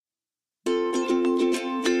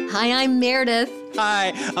Hi, I'm Meredith.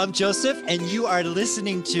 Hi, I'm Joseph, and you are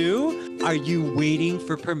listening to Are You Waiting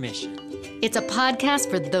for Permission? It's a podcast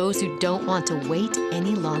for those who don't want to wait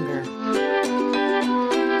any longer.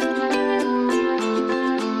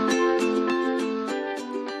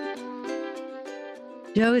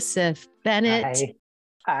 Joseph Bennett.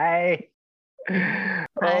 Hi. Oh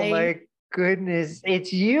my goodness.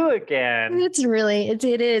 It's you again.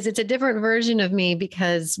 It is. It's a different version of me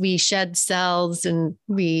because we shed cells and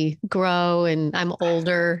we grow and I'm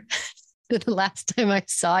older than the last time I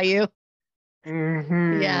saw you.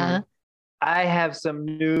 Mm-hmm. Yeah. I have some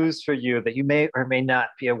news for you that you may or may not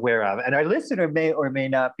be aware of, and our listener may or may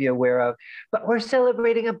not be aware of, but we're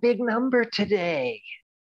celebrating a big number today.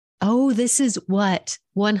 Oh, this is what?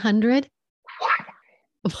 100? What?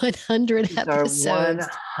 100 It's episodes.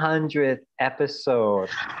 Our 100th episode.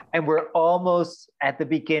 And we're almost at the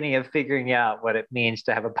beginning of figuring out what it means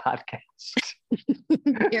to have a podcast.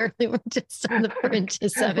 Barely, we're just on the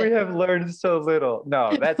fringes of it. We have learned so little.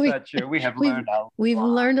 No, that's not true. We have learned a lot. We've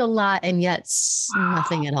learned a lot and yet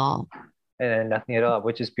nothing at all. And nothing at all,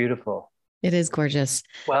 which is beautiful. It is gorgeous.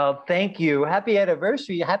 Well, thank you. Happy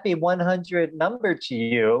anniversary. Happy 100 number to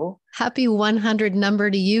you. Happy 100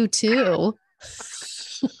 number to you too.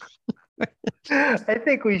 I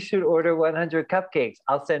think we should order 100 cupcakes.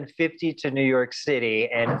 I'll send 50 to New York City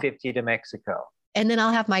and 50 to Mexico. And then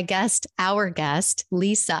I'll have our guest,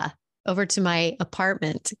 Lisa, over to my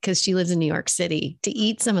apartment because she lives in New York City to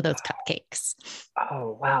eat some of those cupcakes.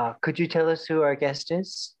 Oh, wow. Could you tell us who our guest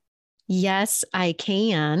is? Yes, I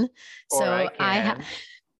can. Or so I can.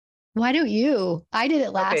 Why don't you? I did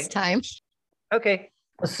it last time. Okay.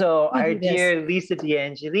 So our dear Lisa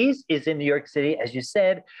DeAngelis is in New York City, as you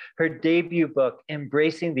said. Her debut book,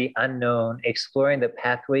 Embracing the Unknown, Exploring the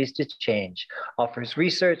Pathways to Change, offers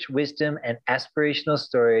research, wisdom, and aspirational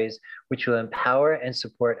stories which will empower and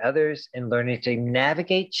support others in learning to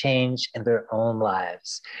navigate change in their own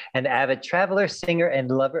lives. An avid traveler, singer,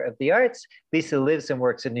 and lover of the arts, Lisa lives and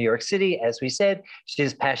works in New York City. As we said, she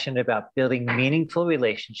is passionate about building meaningful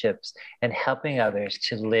relationships and helping others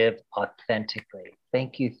to live authentically.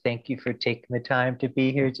 Thank you for taking the time to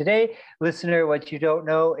be here today. Listener, what you don't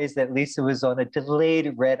know is that Lisa was on a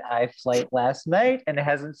delayed red-eye flight last night and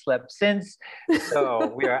hasn't slept since.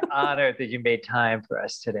 So we are honored that you made time for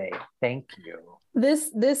us today. Thank you.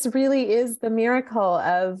 This really is the miracle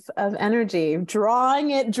of energy,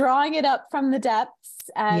 drawing it up from the depths.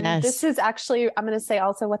 And This is actually, I'm going to say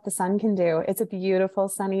also what the sun can do. It's a beautiful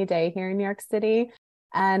sunny day here in New York City.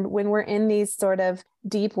 And when we're in these sort of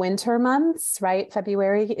deep winter months, right?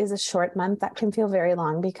 February is a short month that can feel very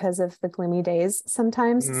long because of the gloomy days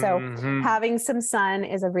sometimes. So having some sun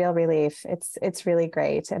is a real relief. It's really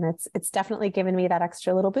great. And it's definitely given me that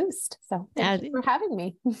extra little boost. So thank you for having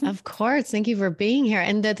me. Of course. Thank you for being here.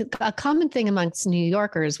 And a common thing amongst New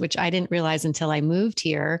Yorkers, which I didn't realize until I moved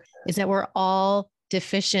here, is that we're all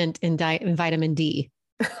deficient in vitamin D.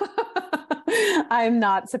 I'm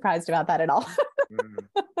not surprised about that at all.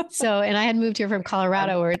 So, and I had moved here from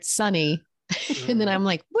Colorado where it's sunny. And then I'm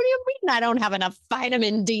like, what do you mean I don't have enough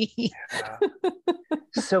vitamin D?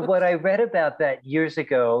 So what I read about that years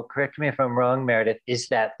ago, correct me if I'm wrong, Meredith, is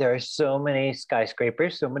that there are so many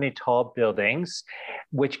skyscrapers, so many tall buildings,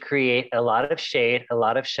 which create a lot of shade, a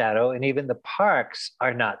lot of shadow, and even the parks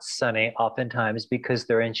are not sunny oftentimes because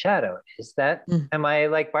they're in shadow. Is that, am I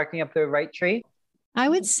like barking up the right tree? I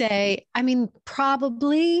would say,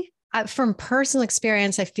 probably from personal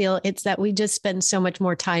experience, I feel it's that we just spend so much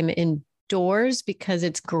more time indoors because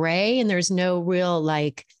it's gray and there's no real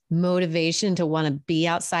like motivation to want to be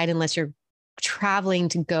outside unless you're traveling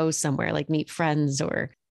to go somewhere like meet friends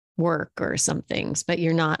or work or some things. But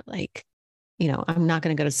you're not like, I'm not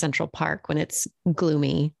going to go to Central Park when it's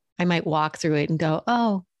gloomy. I might walk through it and go,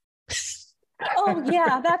 oh, oh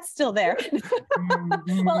yeah, that's still there.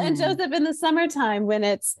 Well, and Joseph, in the summertime when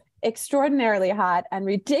it's extraordinarily hot and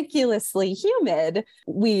ridiculously humid,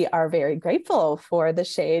 we are very grateful for the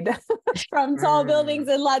shade from tall buildings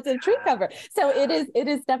and lots of tree cover. So it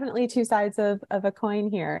is definitely two sides of a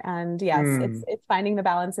coin here. And yes, it's finding the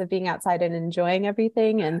balance of being outside and enjoying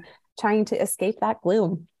everything and trying to escape that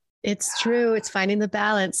gloom. It's true. It's finding the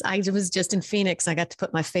balance. I was just in Phoenix. I got to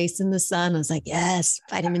put my face in the sun. I was like, yes,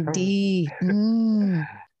 vitamin D.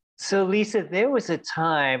 So Lisa, there was a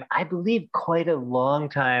time, I believe quite a long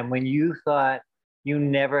time, when you thought you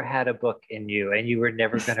never had a book in you and you were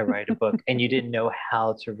never going to write a book and you didn't know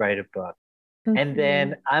how to write a book. And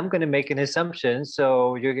then I'm going to make an assumption,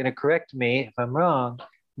 so you're going to correct me if I'm wrong,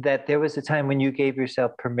 that there was a time when you gave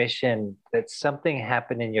yourself permission that something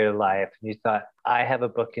happened in your life and you thought, I have a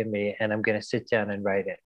book in me and I'm going to sit down and write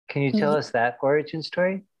it. Can you tell us that origin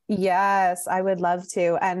story? Yes, I would love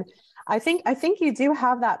to. And I think you do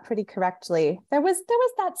have that pretty correctly. There was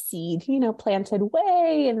that seed, planted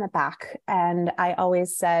way in the back. And I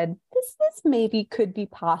always said, this maybe could be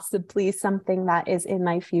possibly something that is in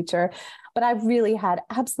my future. But I really had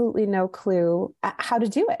absolutely no clue how to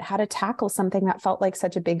do it, how to tackle something that felt like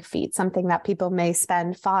such a big feat, something that people may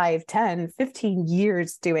spend 5, 10, 15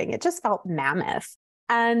 years doing. It just felt mammoth.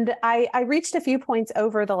 And I reached a few points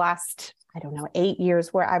over the last, 8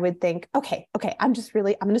 years where I would think, okay, I'm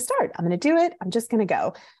going to start. I'm going to do it. I'm just going to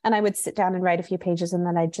go. And I would sit down and write a few pages. And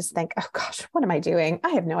then I'd just think, oh gosh, what am I doing?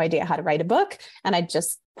 I have no idea how to write a book. And I'd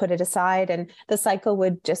just put it aside. And the cycle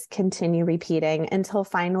would just continue repeating until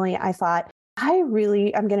finally I thought, I'm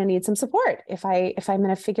going to need some support if I'm going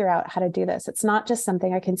to figure out how to do this. It's not just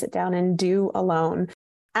something I can sit down and do alone.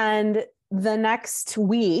 And the next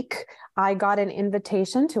week, I got an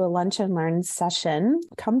invitation to a Lunch and Learn session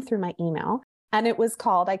come through my email. And it was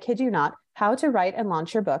called, I kid you not, How to Write and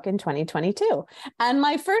Launch Your Book in 2022. And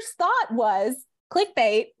my first thought was,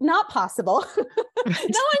 clickbait, not possible. No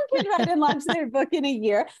one can write and launch their book in a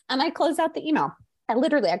year. And I closed out the email. I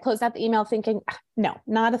closed out the email thinking, no,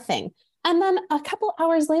 not a thing. And then a couple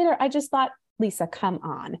hours later, I just thought, Lisa, come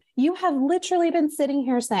on. You have literally been sitting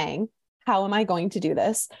here saying, how am I going to do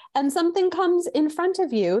this? And something comes in front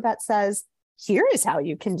of you that says, here is how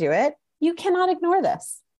you can do it. You cannot ignore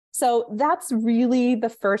this. So that's really the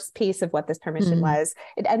first piece of what this permission was.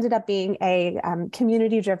 It ended up being a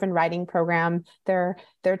community-driven writing program. Their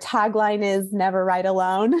tagline is never write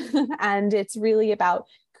alone. And it's really about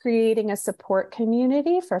creating a support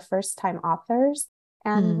community for first-time authors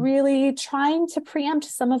and really trying to preempt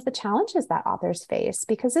some of the challenges that authors face,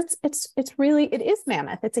 because it is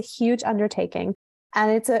mammoth. It's a huge undertaking. And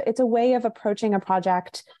it's a way of approaching a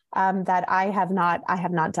project that I have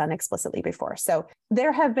not done explicitly before. So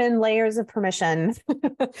there have been layers of permission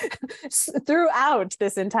throughout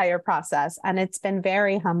this entire process. And it's been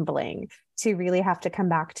very humbling to really have to come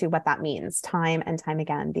back to what that means time and time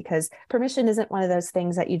again, because permission isn't one of those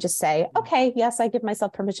things that you just say, okay, yes, I give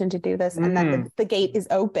myself permission to do this. And then the gate is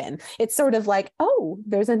open. It's sort of like, oh,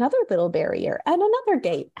 there's another little barrier and another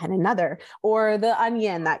gate and another, or the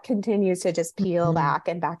onion that continues to just peel back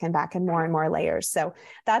and back and back and more layers. So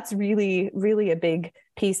that's really, really a big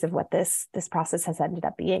piece of what this process has ended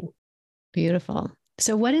up being. Beautiful.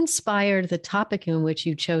 So what inspired the topic in which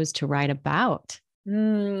you chose to write about?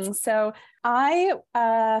 So I,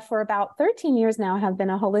 for about 13 years now, have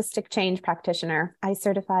been a holistic change practitioner. I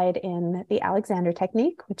certified in the Alexander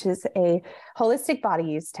Technique, which is a holistic body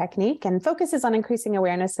use technique and focuses on increasing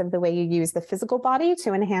awareness of the way you use the physical body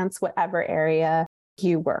to enhance whatever area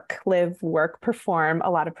you live, work, perform. A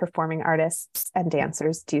lot of performing artists and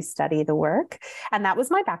dancers do study the work. And that was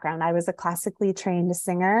my background. I was a classically trained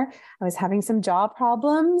singer. I was having some jaw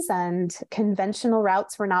problems and conventional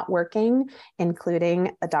routes were not working,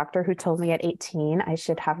 including a doctor who told me at 18 I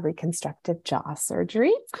should have reconstructive jaw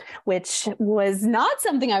surgery, which was not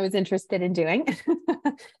something I was interested in doing.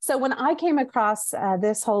 So when I came across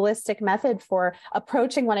this holistic method for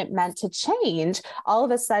approaching what it meant to change, all of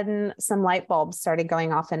a sudden some light bulbs started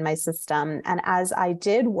going off in my system. And as I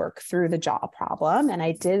did work through the jaw problem and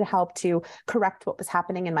I did help to correct what was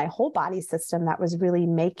happening in my whole body system that was really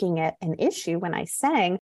making it an issue when I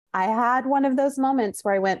sang, I had one of those moments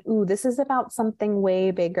where I went, ooh, this is about something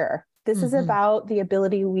way bigger. This is about the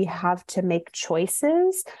ability we have to make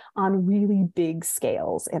choices on really big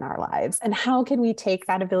scales in our lives. And how can we take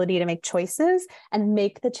that ability to make choices and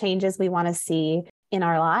make the changes we want to see in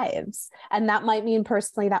our lives? And that might mean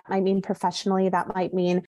personally, that might mean professionally, that might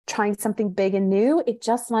mean trying something big and new. It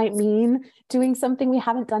just might mean doing something we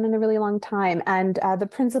haven't done in a really long time. And the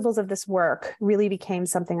principles of this work really became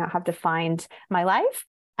something that have defined my life.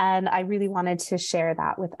 And I really wanted to share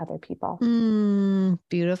that with other people.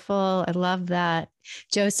 Beautiful. I love that.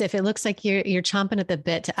 Joseph, it looks like you're chomping at the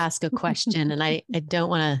bit to ask a question. And I don't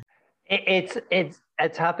want to. It's a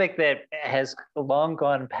topic that has long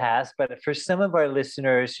gone past, but for some of our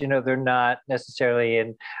listeners, they're not necessarily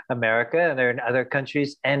in America and they're in other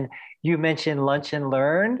countries. And you mentioned Lunch and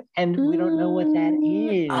Learn, and we don't know what that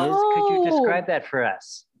is. Could you describe that for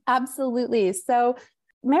us? Absolutely. So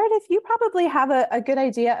Meredith, you probably have a good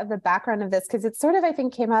idea of the background of this, because it sort of, I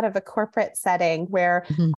think, came out of a corporate setting where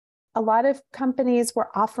a lot of companies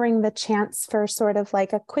were offering the chance for sort of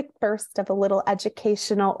like a quick burst of a little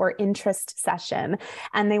educational or interest session.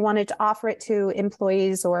 And they wanted to offer it to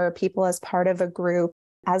employees or people as part of a group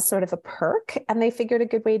as sort of a perk. And they figured a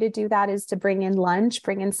good way to do that is to bring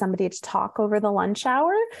in somebody to talk over the lunch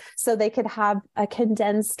hour so they could have a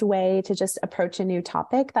condensed way to just approach a new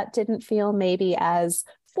topic that didn't feel maybe as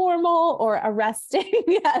formal or arresting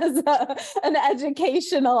as an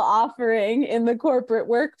educational offering in the corporate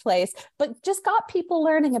workplace, but just got people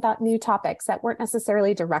learning about new topics that weren't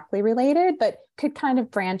necessarily directly related, but could kind of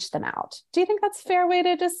branch them out. Do you think that's a fair way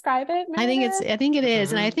to describe it, Meredith? I think it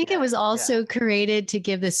is. And I think it was also created to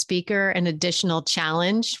give the speaker an additional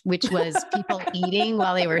challenge, which was people eating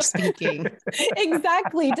while they were speaking.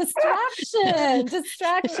 Exactly. Distraction.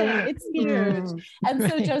 It's huge. And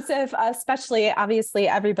so Joseph, especially obviously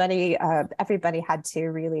everybody had to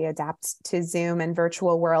really adapt to Zoom and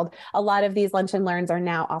virtual world. A lot of these lunch and learns are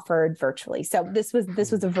now offered virtually. So this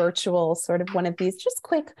was a virtual sort of one of these just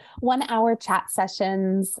quick 1 hour chat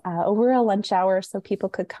sessions over a lunch hour, so people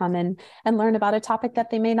could come in and learn about a topic that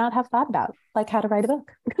they may not have thought about, like how to write a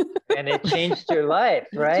book. And it changed your life,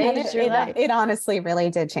 right? It honestly really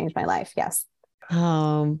did change my life. Yes.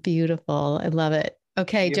 Oh, beautiful. I love it.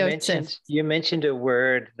 Okay, Joseph. You mentioned a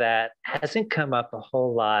word that hasn't come up a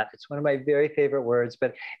whole lot. It's one of my very favorite words,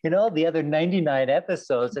 but in all the other 99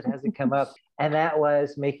 episodes, it hasn't come up. And that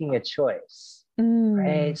was making a choice.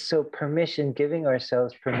 Right. So permission, giving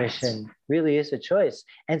ourselves permission really is a choice.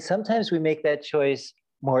 And sometimes we make that choice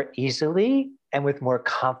more easily and with more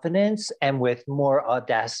confidence and with more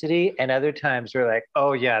audacity. And other times we're like,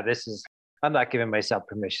 oh yeah, I'm not giving myself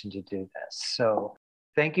permission to do this. So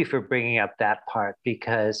thank you for bringing up that part,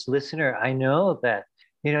 because listener, I know that,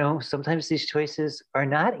 sometimes these choices are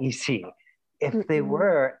not easy. If they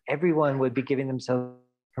were, everyone would be giving themselves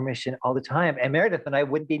permission all the time, and Meredith and I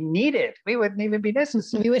wouldn't be needed. We wouldn't even be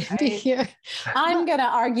necessary. You wouldn't be here. I'm going to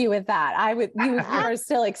argue with that. You are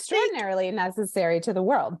still extraordinarily necessary to the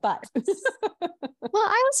world, but. Well,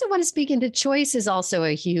 I also want to speak into choice is also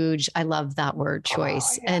I love that word,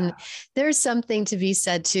 choice. Oh, yeah. And there's something to be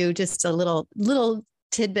said to just a little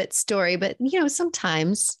tidbit story, but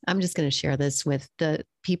sometimes I'm just going to share this with the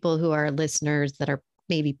people who are listeners that are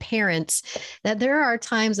maybe parents, that there are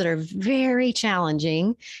times that are very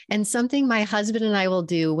challenging. And something my husband and I will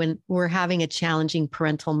do when we're having a challenging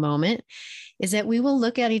parental moment is that we will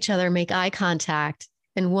look at each other, make eye contact,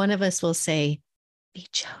 and one of us will say, "We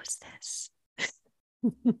chose this."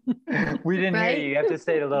 We didn't hear you. You have to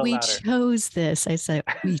say it a little louder. We chose this. I said,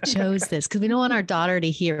 we chose this because we don't want our daughter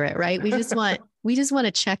to hear it, right? We just want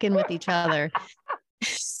to check in with each other.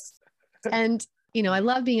 And I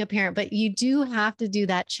love being a parent, but you do have to do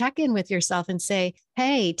that check-in with yourself and say,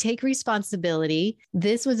 hey, take responsibility.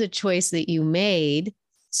 This was a choice that you made.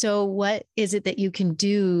 So what is it that you can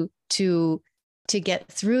do to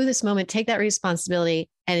get through this moment, take that responsibility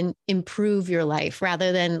and improve your life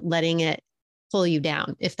rather than letting it pull you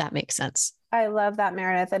down, if that makes sense. I love that,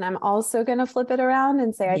 Meredith. And I'm also going to flip it around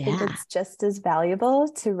and say, I think it's just as valuable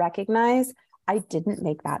to recognize I didn't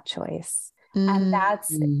make that choice. And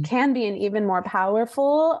that's can be an even more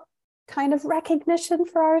powerful kind of recognition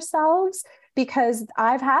for ourselves, because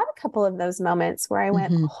I've had a couple of those moments where I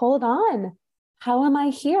went, hold on, how am I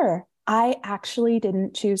here? I actually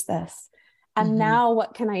didn't choose this. And now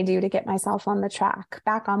what can I do to get myself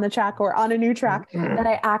back on the track or on a new track that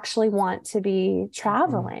I actually want to be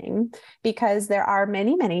traveling? Because there are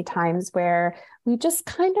many, many times where we just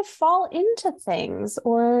kind of fall into things,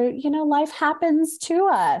 or, life happens to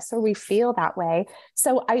us, or we feel that way.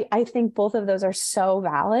 So I think both of those are so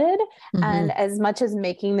valid. And as much as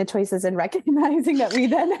making the choices and recognizing that we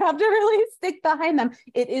then have to really stick behind them,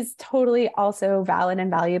 it is totally also valid and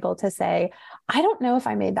valuable to say, I don't know if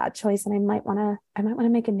I made that choice, and I might want to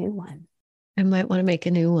make a new one.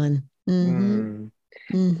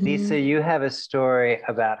 Lisa, you have a story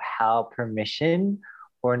about how permission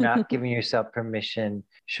or not giving yourself permission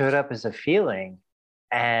showed up as a feeling.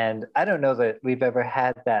 And I don't know that we've ever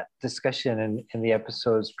had that discussion in the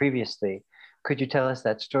episodes previously. Could you tell us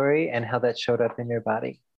that story and how that showed up in your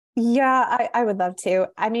body? Yeah, I would love to.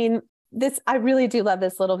 I mean, I really do love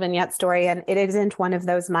this little vignette story, and it isn't one of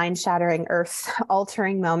those mind-shattering,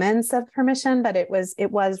 earth-altering moments of permission, but it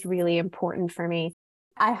was really important for me.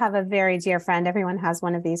 I have a very dear friend. Everyone has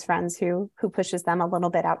one of these friends who pushes them a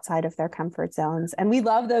little bit outside of their comfort zones. And we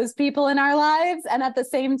love those people in our lives. And at the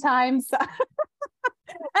same time,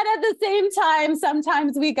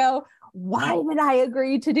 sometimes we go, why did I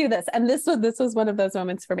agree to do this? And this was one of those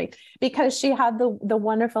moments for me, because she had the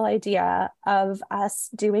wonderful idea of us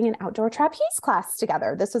doing an outdoor trapeze class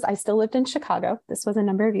together. I still lived in Chicago. This was a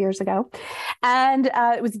number of years ago. And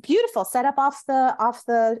it was beautiful, set up off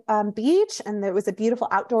the beach. And there was a beautiful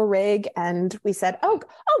outdoor rig. And we said, oh,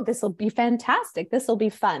 this will be fantastic. This will be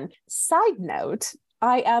fun. Side note,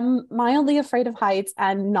 I am mildly afraid of heights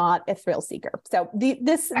and not a thrill seeker. So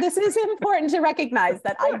this is important to recognize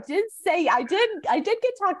that I did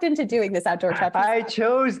get talked into doing this outdoor trapeze. I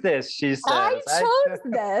chose this, she says. I chose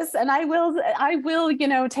this, and I will,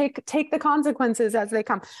 take the consequences as they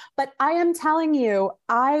come. But I am telling you,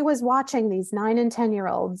 I was watching these 9 and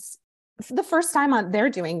 10-year-olds the first time they're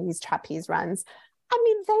doing these trapeze runs. I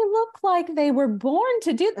mean, they look like they were born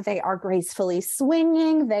to do that. They are gracefully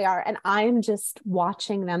swinging. And I'm just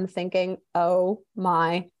watching them thinking, oh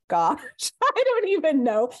my gosh, I don't even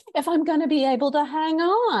know if I'm going to be able to hang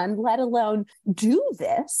on, let alone do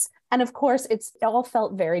this. And of course, it all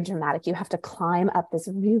felt very dramatic. You have to climb up this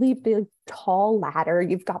really big, tall ladder.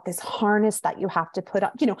 You've got this harness that you have to put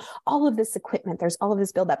on, all of this equipment. There's all of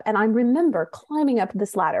this buildup. And I remember climbing up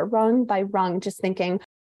this ladder, rung by rung, just thinking,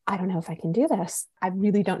 I don't know if I can do this. I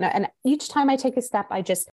really don't know. And each time I take a step,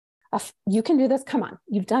 you can do this. Come on.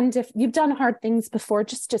 You've done hard things before.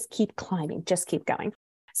 Just keep climbing. Just keep going.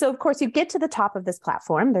 So of course you get to the top of this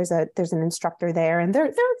platform. There's an instructor there and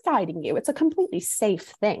they're guiding you. It's a completely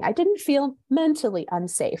safe thing. I didn't feel mentally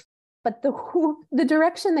unsafe, but the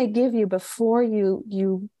direction they give you before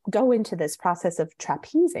you go into this process of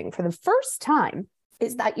trapezing for the first time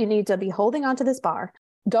is that you need to be holding onto this bar,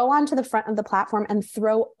 go onto the front of the platform and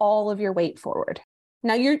throw all of your weight forward.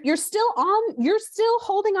 Now you're still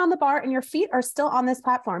holding on the bar and your feet are still on this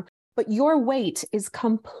platform, but your weight is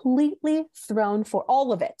completely thrown for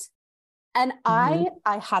all of it. And I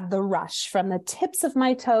had the rush from the tips of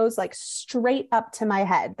my toes, like straight up to my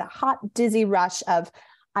head, the hot, dizzy rush of,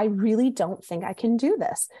 I really don't think I can do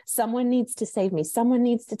this. Someone needs to save me. Someone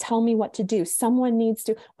needs to tell me what to do.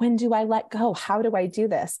 When do I let go? How do I do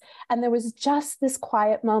this? And there was just this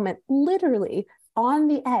quiet moment, literally on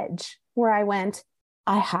the edge, where I went,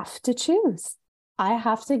 I have to choose. I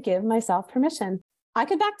have to give myself permission. I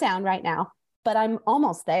could back down right now, but I'm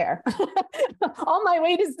almost there. All my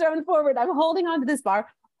weight is thrown forward. I'm holding onto this bar.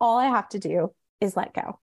 All I have to do is let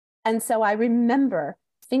go. And so I remember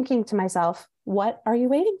thinking to myself, what are you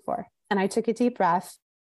waiting for? And I took a deep breath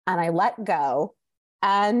and I let go.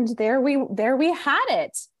 And there we had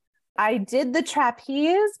it. I did the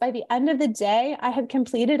trapeze. By the end of the day, I had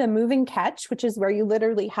completed a moving catch, which is where you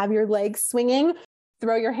literally have your legs swinging,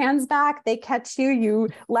 throw your hands back, they catch you, you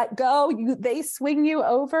let go, they swing you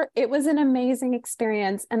over. It was an amazing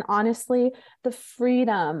experience. And honestly, the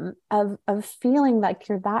freedom of feeling like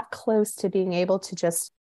you're that close to being able to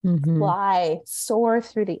just fly, soar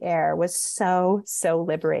through the air was so, so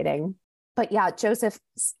liberating. But yeah, Joseph,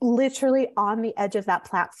 literally on the edge of that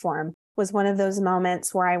platform was one of those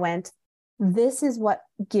moments where I went, this is what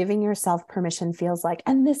giving yourself permission feels like.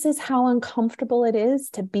 And this is how uncomfortable it is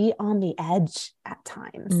to be on the edge at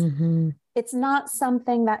times. It's not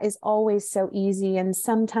something that is always so easy. And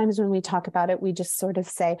sometimes when we talk about it, we just sort of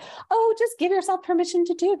say, oh, just give yourself permission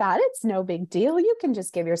to do that. It's no big deal. You can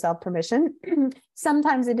just give yourself permission.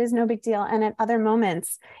 Sometimes it is no big deal. And at other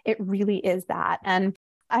moments, it really is that. And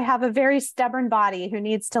I have a very stubborn body who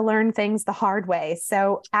needs to learn things the hard way.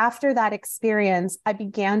 So after that experience, I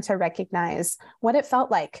began to recognize what it felt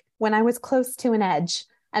like when I was close to an edge.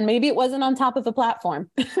 And maybe it wasn't on top of a platform,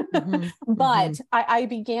 but I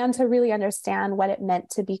began to really understand what it meant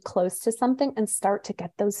to be close to something and start to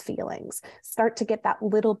get those feelings, start to get that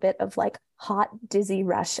little bit of like hot, dizzy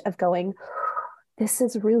rush of going, this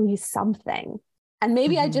is really something. And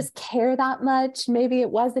maybe I just care that much. Maybe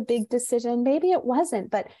it was a big decision. Maybe it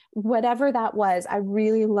wasn't. But whatever that was, I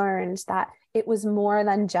really learned that it was more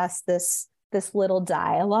than just this little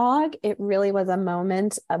dialogue. It really was a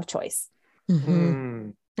moment of choice.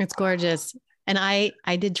 It's gorgeous. And I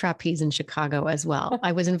did trapeze in Chicago as well.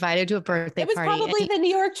 I was invited to a birthday party. It was probably the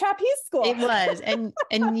New York Trapeze School. It was.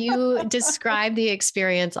 And you described the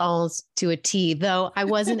experience almost to a T, though I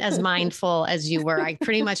wasn't as mindful as you were. I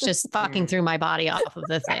pretty much just fucking threw my body off of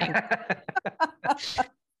the thing.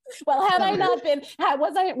 Well,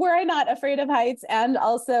 were I not afraid of heights and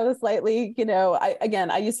also slightly,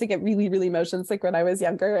 I used to get really, really motion sick when I was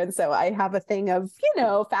younger. And so I have a thing of,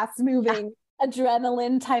 fast moving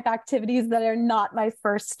adrenaline type activities that are not my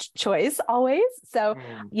first choice always. So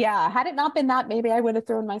yeah, had it not been that, maybe I would have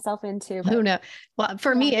thrown myself into. Who knows? Well,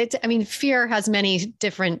 for me, fear has many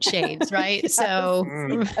different shades, right? Yes. So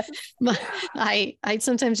I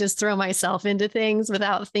sometimes just throw myself into things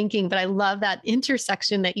without thinking, but I love that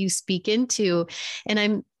intersection that you speak into. And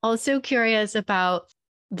I'm also curious about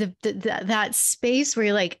that space where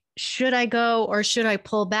you're like, should I go or should I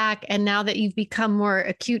pull back? And now that you've become more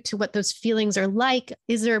acute to what those feelings are like,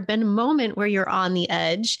 is there been a moment where you're on the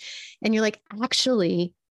edge and you're like,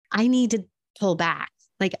 actually, I need to pull back.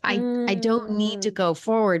 Like, I don't need to go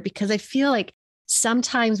forward because I feel like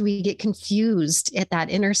sometimes we get confused at that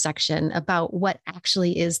intersection about what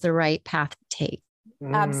actually is the right path to take.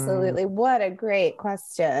 Absolutely. What a great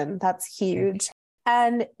question. That's huge.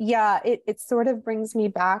 And yeah, it sort of brings me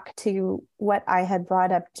back to what I had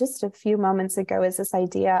brought up just a few moments ago, is this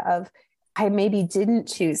idea of I maybe didn't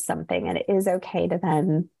choose something and it is okay to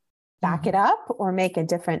then back it up or make a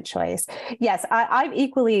different choice. Yes, I've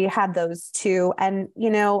equally had those too. And,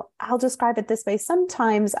 I'll describe it this way.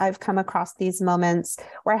 Sometimes I've come across these moments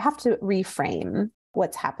where I have to reframe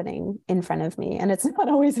what's happening in front of me. And it's not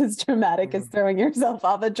always as dramatic as throwing yourself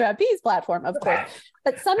off a trapeze platform, of course.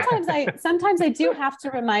 But sometimes I do have to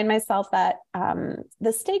remind myself that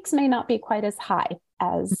the stakes may not be quite as high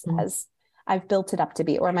as I've built it up to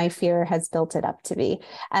be, or my fear has built it up to be.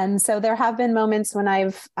 And so there have been moments when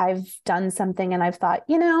I've done something and I've thought,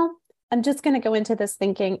 I'm just going to go into this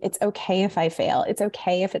thinking it's okay if I fail. It's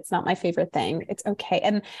okay if it's not my favorite thing. It's okay.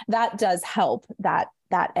 And that does help that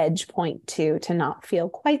edge point to not feel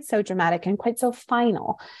quite so dramatic and quite so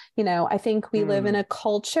final. I think we live in a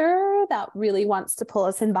culture that really wants to pull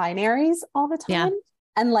us in binaries all the time.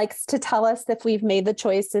 And likes to tell us if we've made the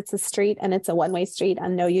choice, it's a street and it's a one-way street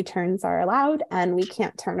and no U-turns are allowed and we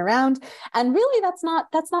can't turn around. And really that's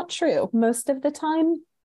not true. Most of the time,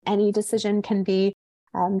 any decision can be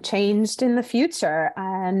changed in the future,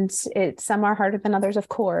 and some are harder than others, of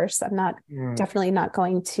course. I'm not definitely not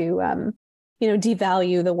going to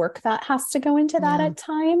devalue the work that has to go into that at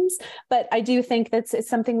times, but I do think it's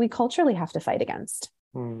something we culturally have to fight against.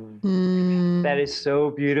 That is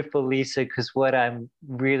so beautiful, Lisa, because what I'm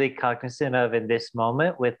really cognizant of in this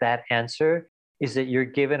moment with that answer is that you're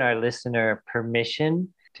giving our listener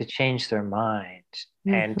permission to change their mind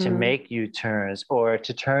and to make U-turns, or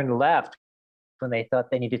to turn left when they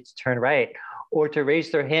thought they needed to turn right, or to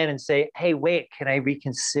raise their hand and say, hey, wait, can I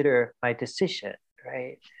reconsider my decision?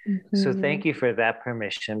 Right. So thank you for that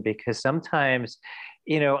permission, because sometimes,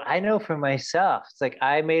 I know for myself, it's like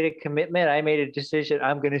I made a commitment, I made a decision,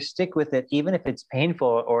 I'm going to stick with it, even if it's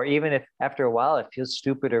painful, or even if after a while it feels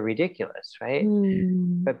stupid or ridiculous. Right.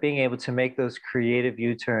 But being able to make those creative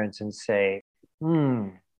U-turns and say,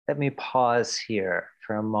 let me pause here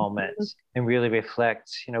for a moment and really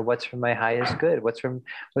reflect, what's for my highest good? What's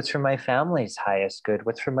for my family's highest good?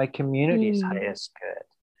 What's for my community's highest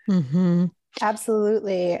good?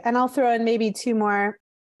 Absolutely. And I'll throw in maybe two more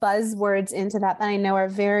buzzwords into that I know are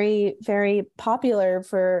very, very popular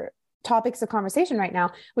for topics of conversation right now,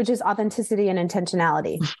 which is authenticity and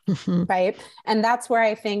intentionality, right? And that's where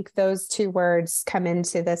I think those two words come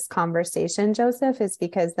into this conversation, Joseph, is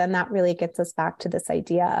because then that really gets us back to this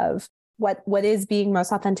idea of what is being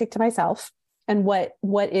most authentic to myself, and what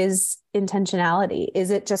is intentionality. Is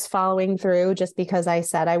it just following through just because I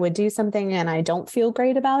said I would do something and I don't feel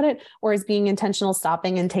great about it? Or is being intentional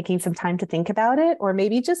stopping and taking some time to think about it? Or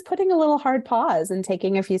maybe just putting a little hard pause and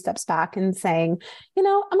taking a few steps back and saying, I'm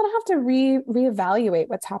going to have to reevaluate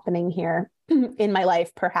what's happening here in my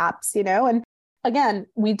life, perhaps, and again,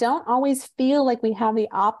 we don't always feel like we have the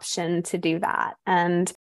option to do that.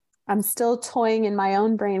 And I'm still toying in my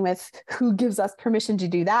own brain with who gives us permission to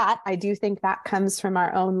do that. I do think that comes from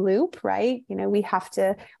our own loop, right? We have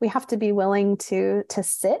to be willing to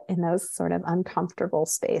sit in those sort of uncomfortable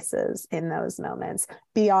spaces in those moments,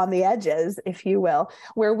 beyond the edges, if you will,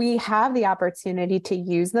 where we have the opportunity to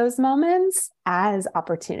use those moments as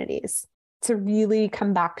opportunities to really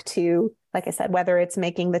come back to, like I said, whether it's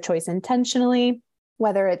making the choice intentionally,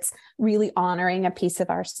 whether it's really honoring a piece of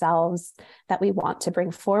ourselves that we want to bring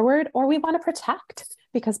forward or we want to protect,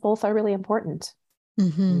 because both are really important.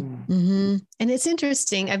 And it's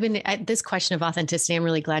interesting. I've been at this question of authenticity. I'm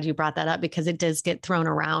really glad you brought that up, because it does get thrown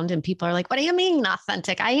around and people are like, what do you mean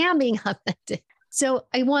authentic? I am being authentic. So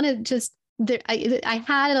I want to just, I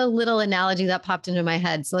had a little analogy that popped into my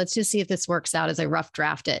head. So let's just see if this works out as I rough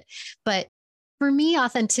draft it. But for me,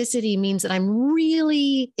 authenticity means that I'm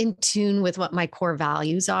really in tune with what my core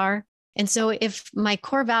values are. And so if my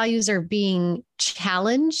core values are being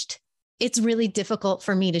challenged, it's really difficult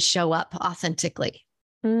for me to show up authentically.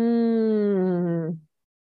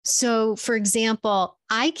 So for example,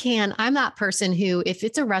 I'm that person who, if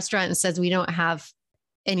it's a restaurant and says we don't have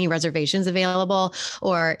any reservations available,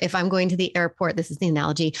 or if I'm going to the airport, this is the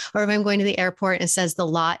analogy, or if I'm going to the airport and it says the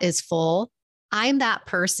lot is full, I'm that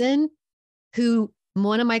person who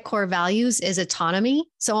one of my core values is autonomy.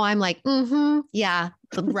 So I'm like, yeah,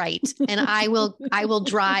 right. And I will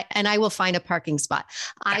drive and I will find a parking spot.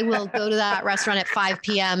 I will go to that restaurant at 5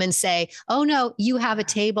 p.m. and say, oh no, you have a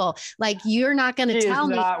table. Like, you're not going to tell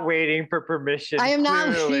me. Not waiting for permission. I am not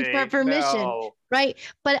waiting for permission. No. Right.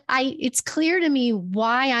 But it's clear to me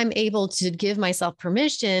why I'm able to give myself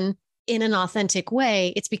permission, in an authentic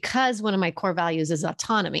way, it's because one of my core values is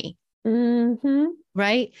autonomy. Mm-hmm.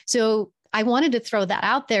 Right. So I wanted to throw that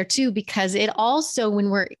out there too, because it also, when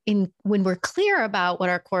we're clear about what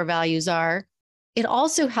our core values are, it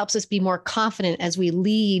also helps us be more confident as we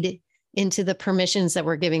lead into the permissions that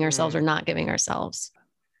we're giving ourselves or not giving ourselves.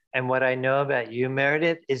 And what I know about you,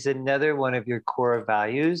 Meredith, is another one of your core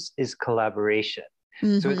values is collaboration.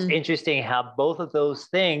 Mm-hmm. So it's interesting how both of those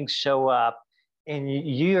things show up in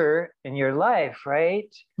your life,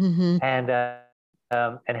 right? Mm-hmm.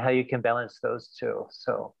 And how you can balance those two.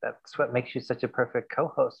 So that's what makes you such a perfect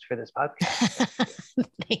co-host for this podcast.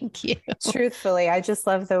 Thank you. Truthfully, I just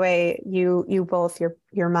love the way you both,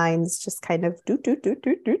 your minds just kind of do,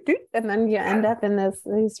 and then you end up in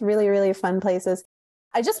these really, really fun places.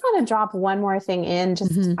 I just want to drop one more thing in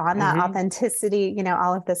just on that authenticity,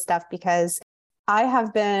 all of this stuff, because I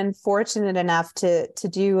have been fortunate enough to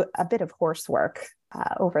do a bit of horse work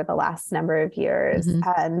over the last number of years.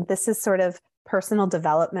 And this is sort of personal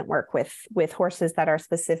development work with horses that are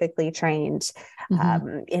specifically trained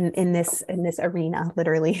in this arena,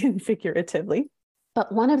 literally and figuratively.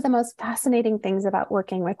 But one of the most fascinating things about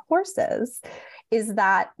working with horses is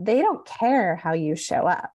that they don't care how you show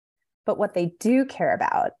up. But what they do care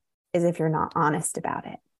about is if you're not honest about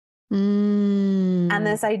it. And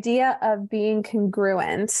this idea of being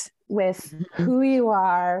congruent with who you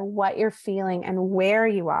are, what you're feeling, and where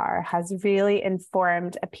you are has really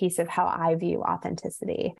informed a piece of how I view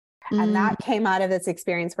authenticity. And that came out of this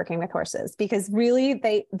experience working with horses, because really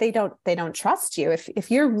they don't trust you. If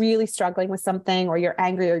you're really struggling with something, or you're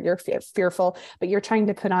angry, or you're fearful, but you're trying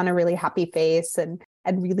to put on a really happy face and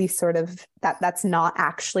really sort of that's not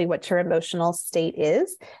actually what your emotional state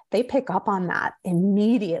is, they pick up on that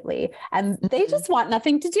immediately, and they just want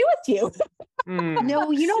nothing to do with you.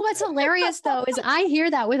 No, you know what's hilarious though, is I hear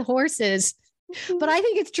that with horses, but I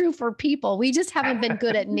think it's true for people. We just haven't been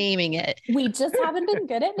good at naming it. We just haven't been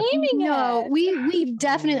good at naming it. No, we've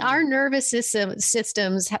definitely, our nervous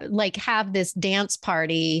systems have this dance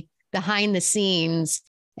party behind the scenes,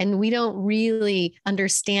 and we don't really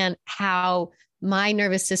understand how my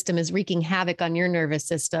nervous system is wreaking havoc on your nervous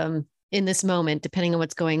system in this moment, depending on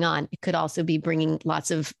what's going on. It could also be bringing lots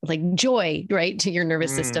of joy, right, to your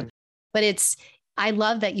nervous system. But I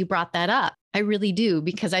love that you brought that up. I really do,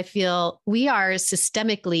 because I feel we are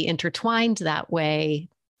systemically intertwined that way.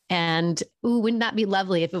 And wouldn't that be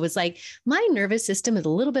lovely if it was like, my nervous system is a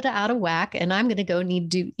little bit out of whack and I'm going to go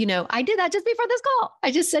need to, I did that just before this call. I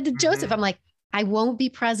just said to Joseph, I'm like, I won't be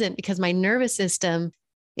present because my nervous system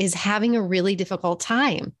is having a really difficult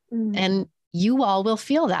time. And you all will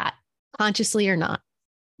feel that, consciously or not.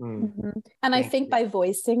 And I think by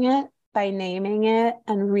voicing it, by naming it,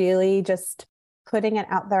 and really just putting it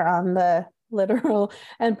out there on the literal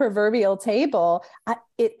and proverbial table,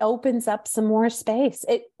 it opens up some more space.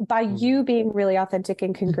 By you being really authentic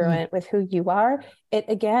and congruent with who you are, it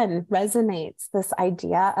again resonates this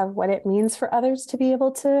idea of what it means for others to be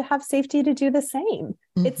able to have safety to do the same.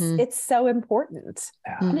 It's so important.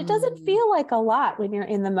 And it doesn't feel like a lot when you're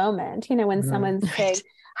in the moment, when someone's saying,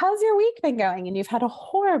 how's your week been going? And you've had a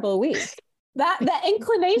horrible week. That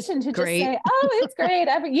inclination to just say, oh, it's great.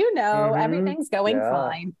 Everything's going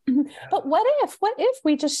fine. But what if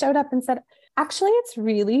we just showed up and said, actually, it's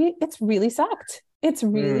really sucked. It's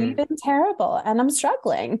really been terrible. And I'm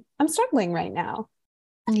struggling right now.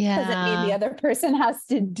 Yeah. Doesn't mean the other person has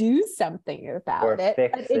to do something about or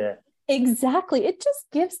fix it. Exactly. It just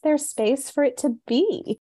gives their space for it to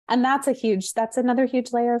be. And that's another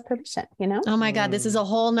huge layer of permission, Oh my God, this is a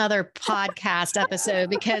whole nother podcast episode,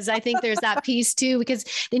 because I think there's that piece too, because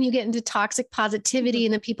then you get into toxic positivity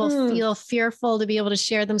and then people feel fearful to be able to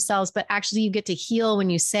share themselves, but actually you get to heal when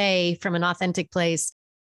you say from an authentic place,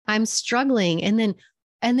 I'm struggling. And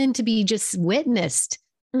then to be just witnessed,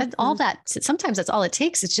 that's all that, sometimes that's all it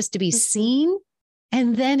takes. It's just to be seen.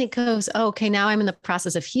 And then it goes, okay, now I'm in the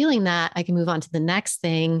process of healing that. I can move on to the next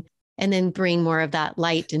thing. And then bring more of that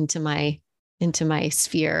light into my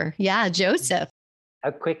sphere. Yeah, Joseph.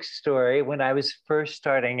 A quick story. When I was first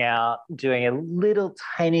starting out doing a little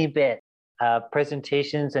tiny bit of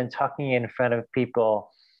presentations and talking in front of people,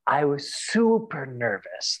 I was super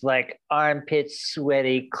nervous, like armpits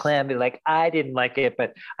sweaty, clammy, like I didn't like it,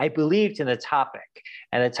 but I believed in the topic.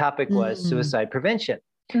 And the topic was suicide prevention.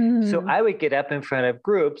 So I would get up in front of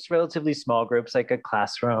groups, relatively small groups, like a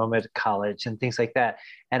classroom at college and things like that.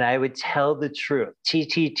 And I would tell the truth.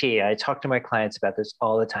 TTT. I talk to my clients about this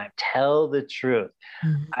all the time. Tell the truth.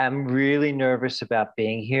 I'm really nervous about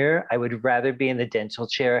being here. I would rather be in the dental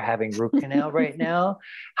chair having root canal right now.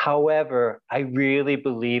 However, I really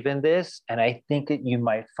believe in this. And I think that you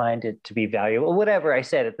might find it to be valuable. Whatever I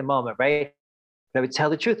said at the moment, right? But I would tell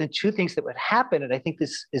the truth. And two things that would happen, and I think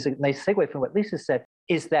this is a nice segue from what Lisa said,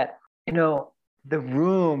 is that, the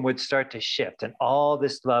room would start to shift and all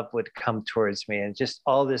this love would come towards me and just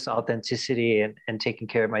all this authenticity and taking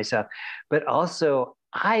care of myself. But also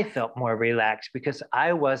I felt more relaxed because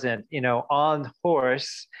I wasn't, on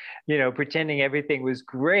horse, pretending everything was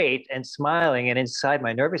great and smiling. And inside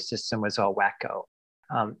my nervous system was all wacko.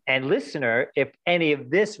 And listener, if any of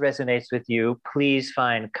this resonates with you, please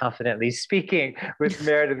find Confidently Speaking with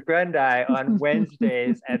Meredith Grundy on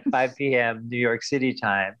Wednesdays at 5 p.m. New York City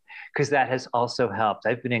time, because that has also helped.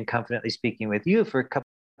 I've been in Confidently Speaking with you for a couple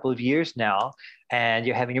of years now, and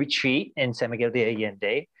you're having a retreat in San Miguel de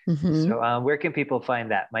Allende. So where can people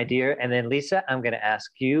find that, my dear? And then Lisa, I'm going to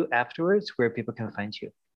ask you afterwards where people can find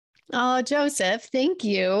you. Oh, Joseph, thank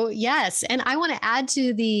you. Yes. And I want to add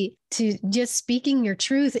to just speaking your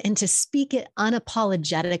truth and to speak it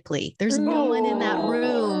unapologetically. There's no one in that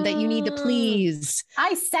room that you need to please.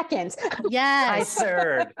 I second. Yes. I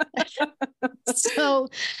third. So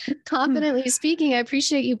Confidently Speaking, I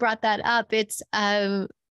appreciate you brought that up. It's a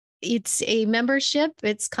membership.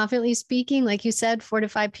 It's Confidently Speaking, like you said, 4 to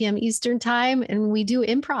 5 p.m. Eastern time. And we do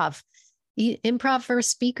improv for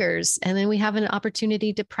speakers. And then we have an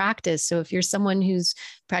opportunity to practice. So if you're someone who's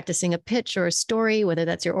practicing a pitch or a story, whether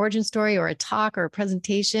that's your origin story or a talk or a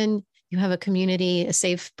presentation, you have a community, a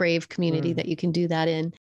safe, brave community that you can do that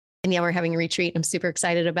in. And yeah, we're having a retreat. I'm super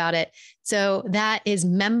excited about it. So that is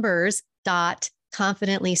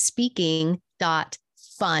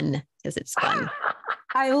members.confidentlyspeaking.fun because it's fun.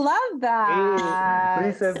 I love that.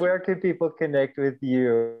 Lisa, where can people connect with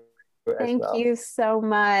you? Thank you so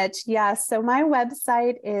much. Yeah. So my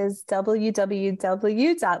website is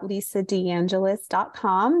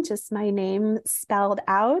www.lisadeangelis.com. Just my name spelled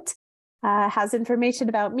out. Has information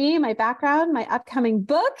about me, my background, my upcoming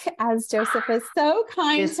book, as Joseph is so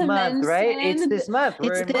kind this to month, mention. Right? It's this month.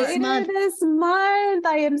 This month.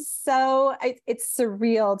 I am so, it's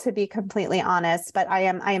surreal to be completely honest, but I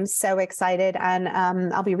am so excited. And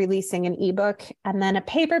I'll be releasing an ebook and then a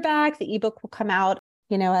paperback. The ebook will come out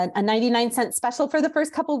a 99-cent special for the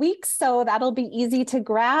first couple of weeks. So that'll be easy to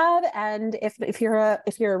grab. And if you're a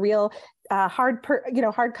real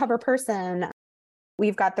hardcover person,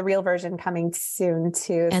 we've got the real version coming soon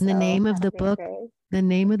too. And the name of the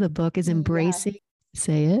book, is Embracing,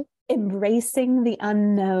 say it. Embracing the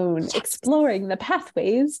Unknown, Exploring the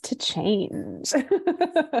Pathways to Change.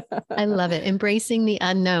 I love it. Embracing the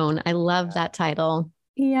Unknown. I love that title.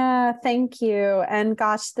 Yeah, thank you. And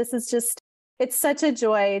gosh, it's such a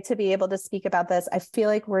joy to be able to speak about this. I feel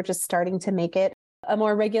like we're just starting to make it a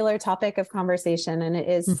more regular topic of conversation. And it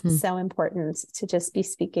is so important to just be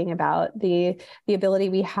speaking about the ability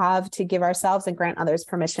we have to give ourselves and grant others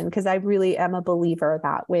permission. Because I really am a believer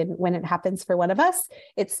that when it happens for one of us,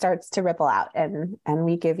 it starts to ripple out and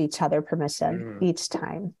we give each other permission each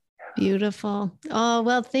time. Beautiful. Oh,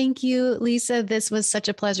 well, thank you, Lisa. This was such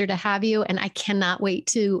a pleasure to have you. And I cannot wait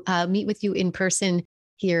to meet with you in person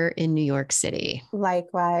here in New York City.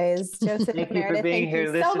 Likewise. Joseph, thank Meredith, you for being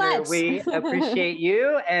here, listener. We appreciate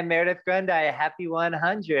you. And Meredith Grundy, happy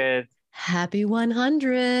 100. Happy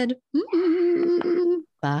 100.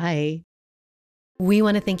 Bye. We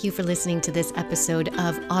want to thank you for listening to this episode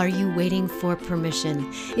of Are You Waiting for Permission?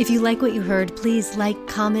 If you like what you heard, please like,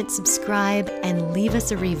 comment, subscribe, and leave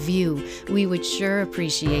us a review. We would sure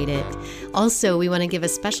appreciate it. Also, we want to give a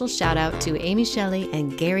special shout out to Amy Shelley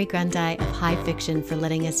and Gary Grundy of High Fiction for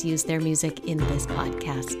letting us use their music in this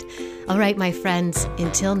podcast. All right, my friends,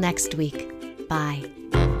 until next week, bye.